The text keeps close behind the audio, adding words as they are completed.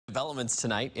Developments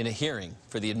tonight in a hearing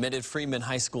for the admitted Freeman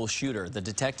High School shooter. The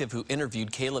detective who interviewed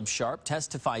Caleb Sharp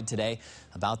testified today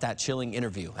about that chilling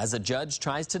interview as a judge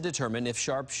tries to determine if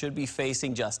Sharp should be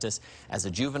facing justice as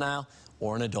a juvenile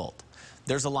or an adult.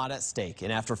 There's a lot at stake,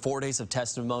 and after 4 days of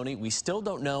testimony, we still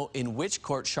don't know in which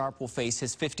court Sharp will face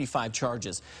his 55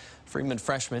 charges. Freeman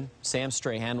freshman Sam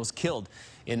Strahan was killed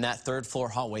in that third-floor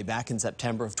hallway back in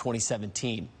September of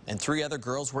 2017, and 3 other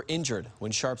girls were injured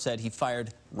when Sharp said he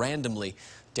fired randomly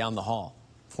down the hall.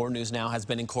 4 News Now has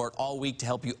been in court all week to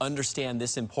help you understand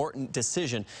this important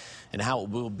decision and how it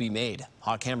will be made.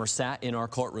 Hawkhammer sat in our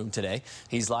courtroom today.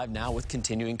 He's live now with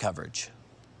continuing coverage.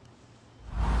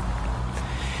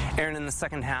 Aaron, in the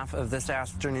second half of this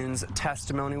afternoon's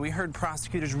testimony, we heard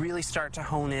prosecutors really start to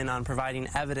hone in on providing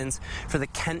evidence for the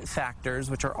Kent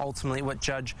factors, which are ultimately what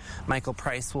Judge Michael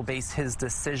Price will base his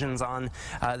decisions on.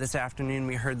 This afternoon,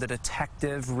 we heard the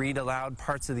detective read aloud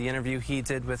parts of the interview he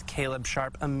did with Caleb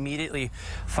Sharp immediately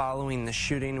following the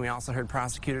shooting. We also heard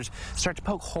prosecutors start to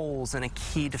poke holes in a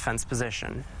key defense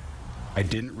position. I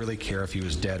didn't really care if he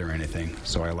was dead or anything,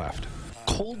 so I left.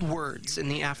 Cold words in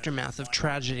the aftermath of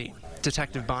tragedy.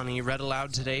 Detective Bonnie read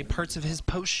aloud today parts of his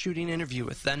post-shooting interview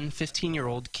with then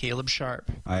 15-year-old Caleb Sharp.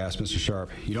 I asked Mr.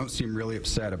 Sharp, "You don't seem really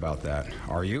upset about that,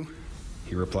 are you?"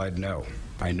 He replied, "No.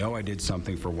 I know I did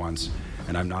something for once,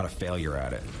 and I'm not a failure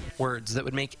at it." Words that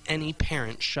would make any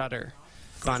parent shudder.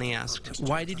 Bonnie asked,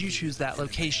 "Why did you choose that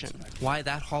location? Why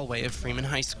that hallway of Freeman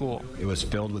High School?" It was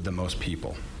filled with the most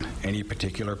people. Any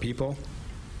particular people?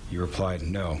 He replied,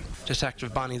 "No."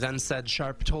 Detective Bonnie then said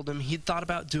Sharp told him he'd thought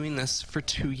about doing this for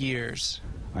 2 years.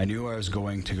 I knew I was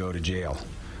going to go to jail.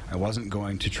 I wasn't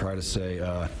going to try to say,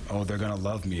 oh, they're going to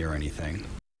love me or anything.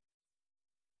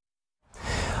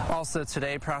 Also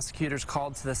today, prosecutors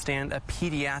called to the stand a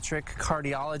pediatric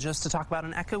cardiologist to talk about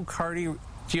an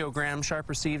echocardiogram Sharp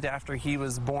received after he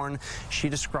was born. She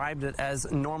described it as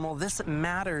normal. This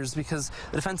matters because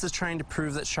the defense is trying to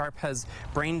prove that Sharp has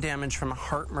brain damage from a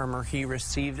heart murmur he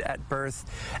received at birth,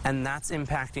 and that's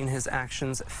impacting his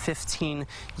actions 15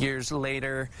 years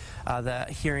later. The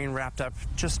hearing wrapped up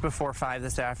just before 5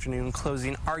 this afternoon.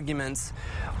 Closing arguments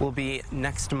will be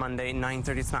next Monday,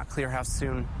 9:30. It's not clear how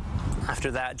soon.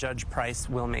 After that, Judge Price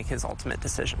will make his ultimate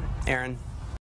decision. Aaron.